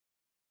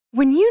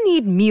When you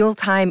need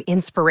mealtime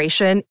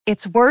inspiration,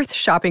 it's worth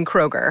shopping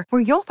Kroger,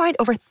 where you'll find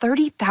over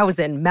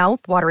 30,000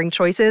 mouth-watering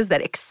choices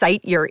that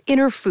excite your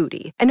inner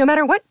foodie. And no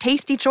matter what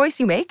tasty choice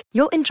you make,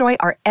 you'll enjoy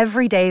our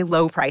everyday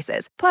low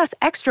prices, plus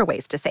extra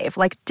ways to save,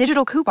 like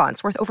digital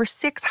coupons worth over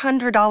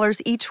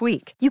 $600 each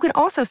week. You can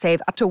also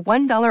save up to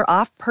 $1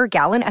 off per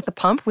gallon at the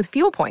pump with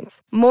fuel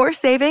points. More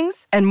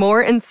savings and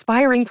more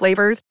inspiring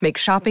flavors make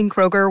shopping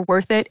Kroger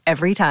worth it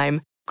every time.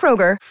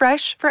 Kroger,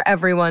 fresh for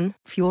everyone.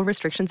 Fuel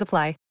restrictions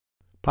apply.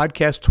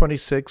 Podcast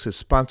 26 is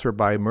sponsored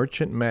by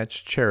Merchant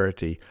Match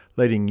Charity,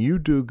 letting you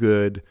do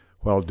good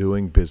while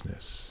doing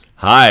business.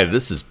 Hi,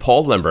 this is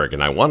Paul Lemberg,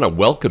 and I want to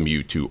welcome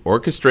you to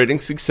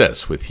Orchestrating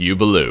Success with Hugh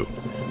Ballou.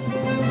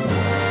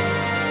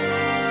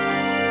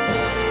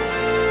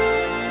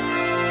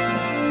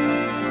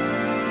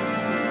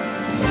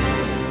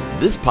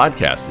 This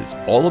podcast is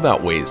all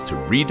about ways to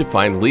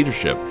redefine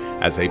leadership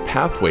as a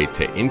pathway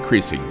to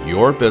increasing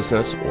your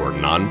business or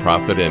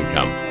nonprofit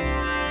income.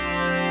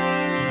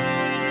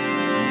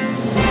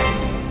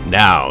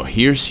 Now,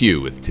 here's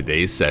Hugh with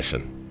today's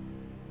session.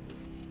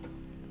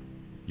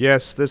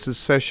 Yes, this is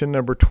session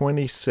number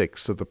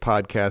 26 of the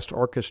podcast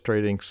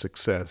Orchestrating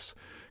Success,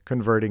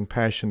 Converting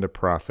Passion to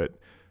Profit.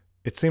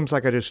 It seems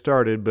like I just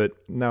started, but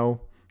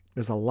no,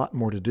 there's a lot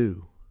more to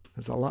do.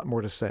 There's a lot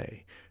more to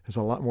say. There's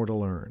a lot more to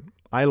learn.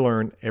 I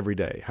learn every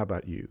day. How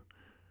about you?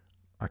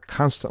 I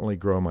constantly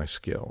grow my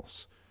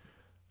skills.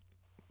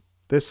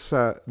 This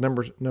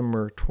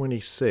number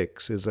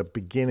 26 is a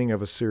beginning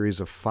of a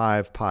series of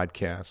 5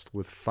 podcasts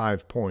with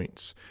 5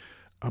 points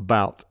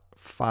about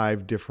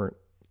 5 different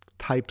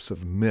types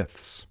of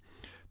myths.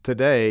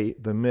 Today,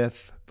 the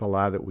myth, the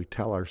lie that we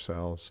tell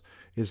ourselves,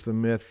 is the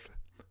myth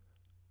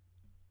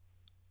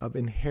of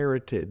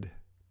inherited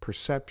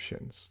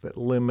perceptions that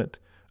limit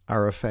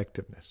our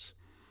effectiveness.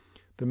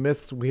 The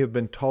myths we have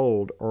been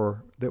told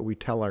or that we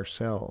tell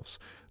ourselves,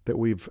 that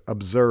we've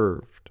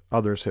observed,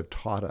 others have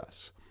taught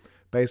us.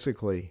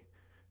 Basically,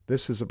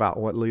 this is about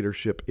what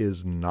leadership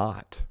is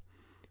not.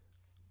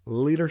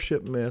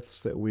 Leadership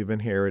myths that we've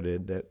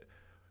inherited that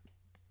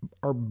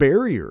are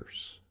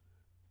barriers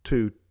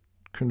to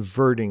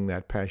converting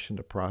that passion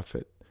to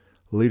profit.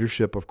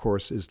 Leadership, of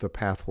course, is the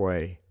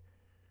pathway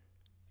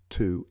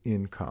to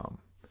income.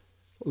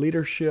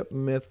 Leadership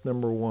myth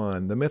number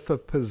 1, the myth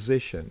of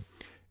position.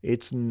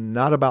 It's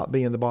not about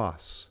being the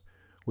boss.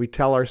 We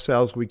tell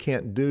ourselves we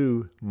can't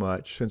do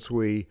much since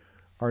we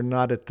are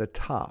not at the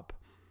top.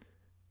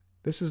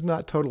 This is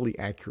not totally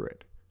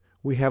accurate.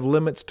 We have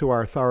limits to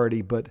our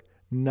authority, but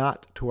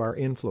not to our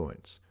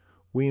influence.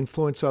 We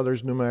influence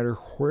others no matter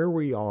where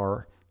we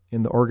are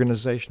in the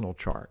organizational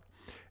chart.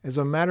 As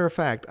a matter of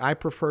fact, I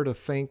prefer to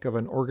think of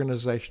an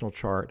organizational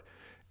chart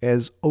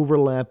as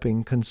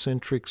overlapping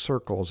concentric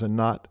circles and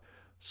not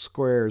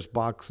squares,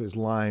 boxes,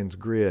 lines,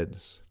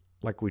 grids,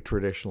 like we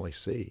traditionally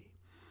see.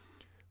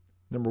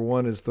 Number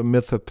 1 is the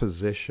myth of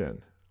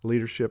position.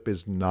 Leadership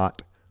is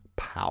not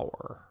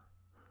power.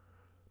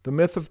 The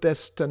myth of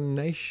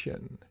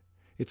destination.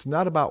 It's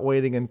not about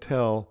waiting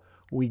until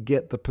we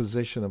get the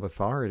position of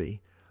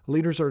authority.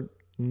 Leaders are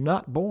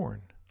not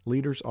born.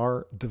 Leaders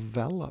are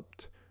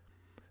developed.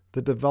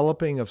 The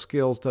developing of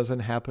skills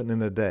doesn't happen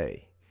in a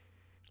day,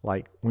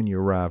 like when you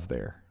arrive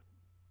there.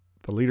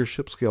 The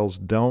leadership skills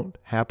don't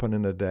happen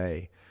in a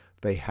day.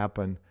 They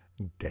happen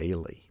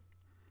daily.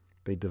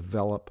 They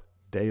develop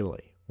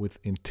daily with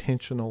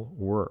intentional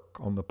work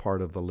on the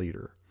part of the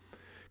leader.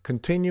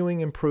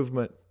 Continuing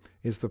improvement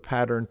is the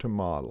pattern to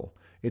model.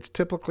 It's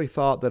typically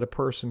thought that a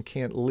person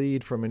can't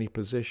lead from any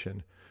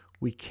position.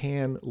 We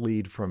can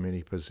lead from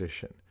any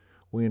position.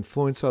 We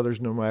influence others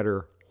no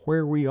matter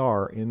where we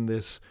are in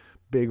this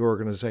big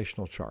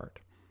organizational chart.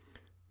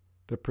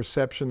 The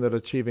perception that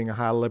achieving a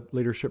high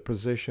leadership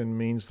position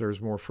means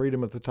there's more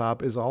freedom at the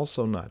top is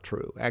also not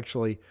true.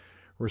 Actually,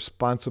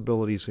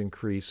 responsibilities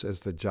increase as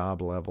the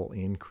job level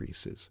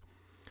increases.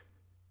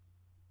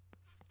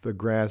 The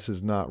grass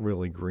is not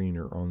really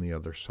greener on the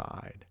other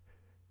side.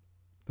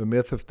 The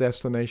myth of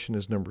destination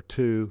is number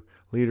 2.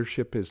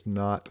 Leadership is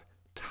not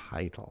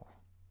title.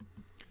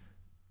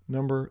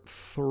 Number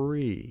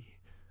 3,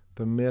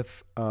 the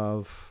myth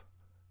of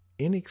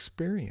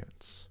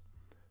inexperience.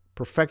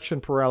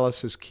 Perfection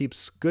paralysis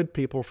keeps good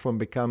people from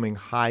becoming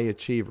high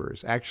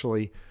achievers.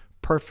 Actually,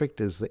 perfect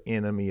is the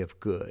enemy of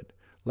good.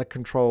 Let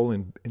control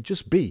and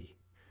just be.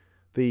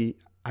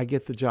 I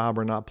get the job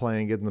or not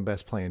plan, getting the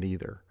best plan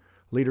either.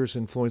 Leaders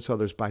influence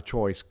others by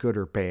choice, good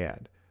or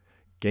bad.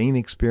 Gain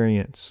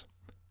experience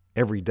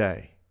every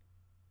day.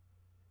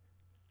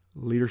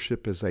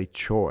 Leadership is a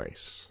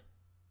choice.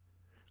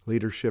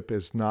 Leadership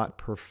is not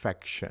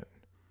perfection.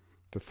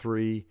 The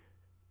 3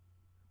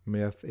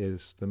 myth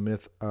is the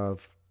myth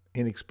of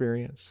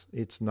inexperience.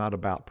 It's not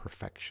about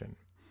perfection.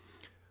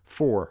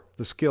 4,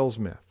 the skills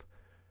myth.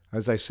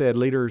 As I said,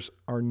 leaders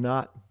are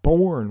not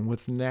born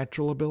with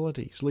natural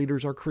abilities.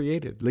 Leaders are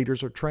created.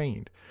 Leaders are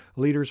trained.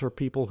 Leaders are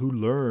people who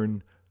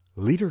learn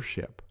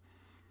leadership.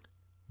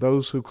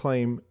 Those who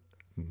claim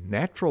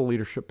natural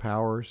leadership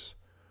powers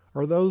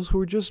are those who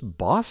are just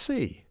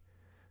bossy.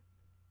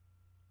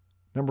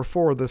 Number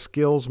 4, the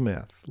skills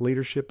myth.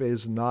 Leadership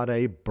is not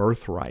a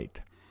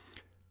birthright.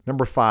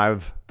 Number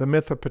 5, the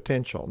myth of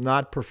potential.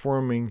 Not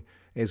performing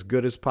as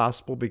good as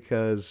possible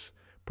because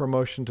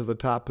promotion to the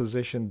top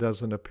position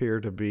doesn't appear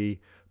to be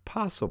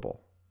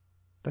possible.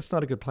 That's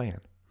not a good plan.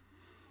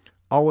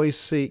 Always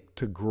seek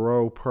to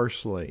grow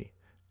personally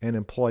and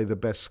employ the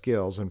best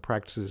skills and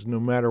practices no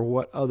matter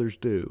what others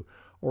do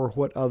or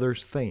what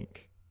others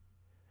think.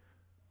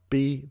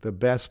 Be the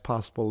best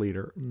possible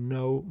leader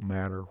no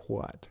matter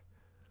what.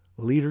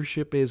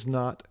 Leadership is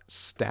not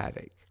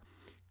static.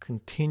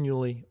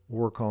 Continually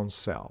work on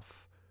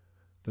self.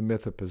 The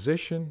myth of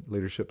position,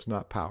 leadership is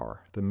not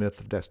power. The myth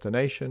of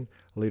destination,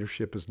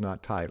 leadership is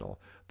not title.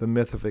 The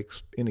myth of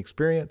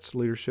inexperience,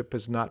 leadership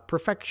is not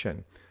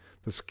perfection.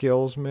 The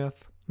skills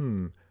myth,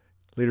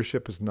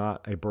 leadership is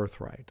not a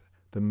birthright.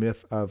 The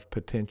myth of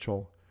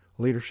potential,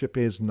 leadership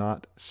is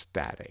not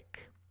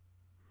static.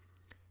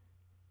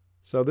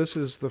 So this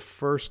is the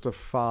first of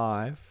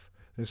 5.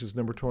 This is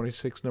number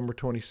 26. Number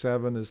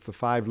 27 is the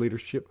 5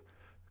 leadership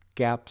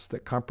gaps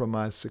that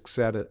compromise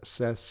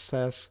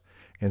success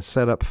and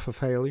set up for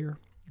failure.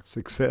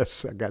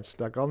 Success, I got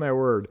stuck on that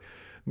word.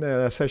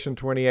 Session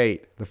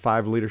 28, the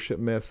 5 leadership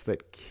myths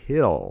that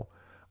kill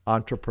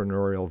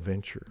entrepreneurial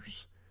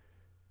ventures.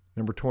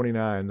 Number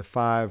 29, the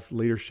 5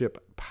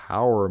 leadership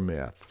power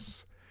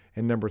myths.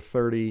 And number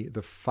 30,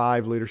 the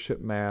 5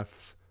 leadership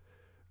myths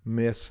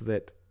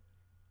that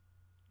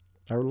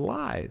are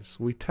lies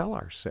we tell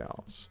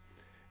ourselves.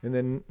 And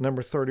then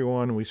number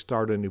 31, we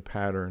start a new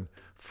pattern.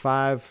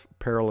 5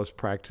 perilous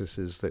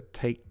practices that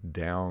take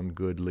down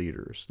good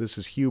leaders. This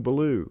is Hugh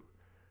Ballou.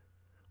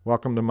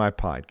 Welcome to my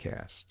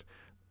podcast.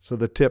 So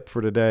the tip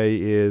for today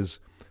is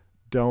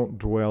don't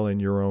dwell in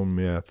your own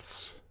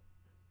myths.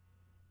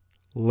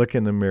 Look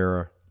in the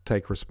mirror.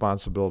 Take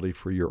responsibility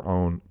for your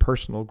own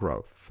personal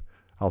growth.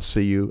 I'll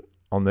see you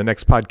on the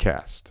next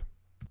podcast.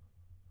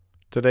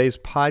 Today's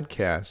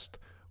podcast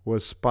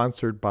was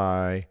sponsored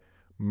by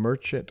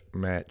Merchant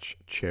Match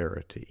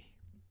Charity.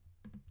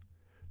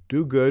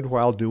 Do good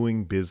while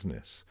doing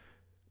business.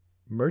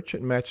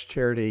 Merchant Match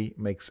Charity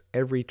makes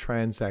every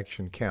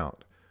transaction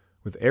count.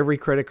 With every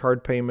credit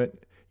card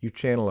payment, you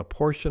channel a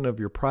portion of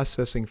your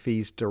processing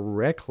fees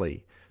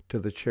directly to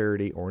the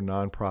charity or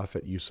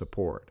nonprofit you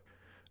support.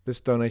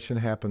 This donation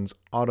happens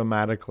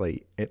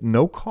automatically at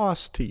no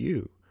cost to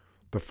you.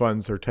 The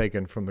funds are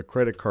taken from the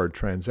credit card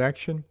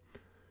transaction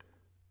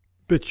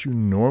that you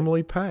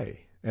normally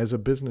pay as a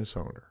business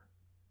owner.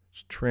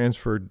 It's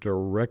transferred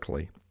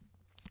directly.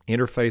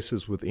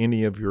 Interfaces with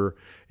any of your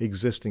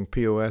existing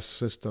POS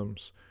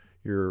systems,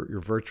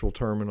 your virtual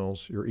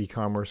terminals, your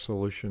e-commerce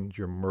solutions,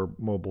 your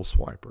mobile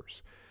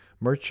swipers.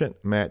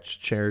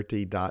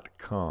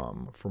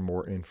 merchantmatchcharity.com for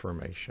more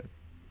information.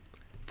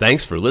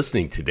 Thanks for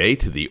listening today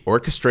to the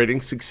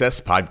Orchestrating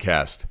Success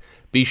podcast.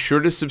 Be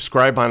sure to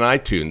subscribe on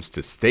iTunes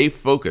to stay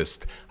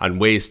focused on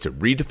ways to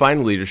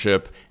redefine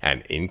leadership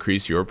and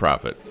increase your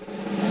profit.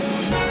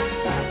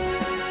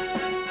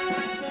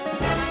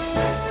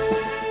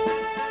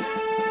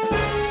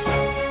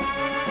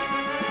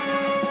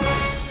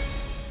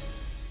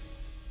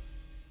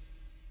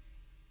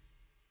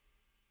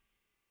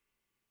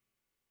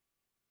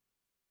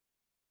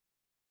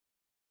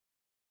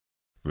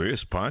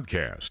 This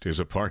podcast is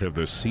a part of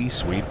the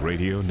C-Suite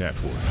Radio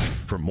Network.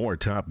 For more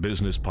top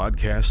business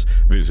podcasts,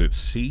 visit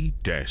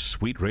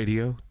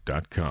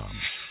c-suiteradio.com.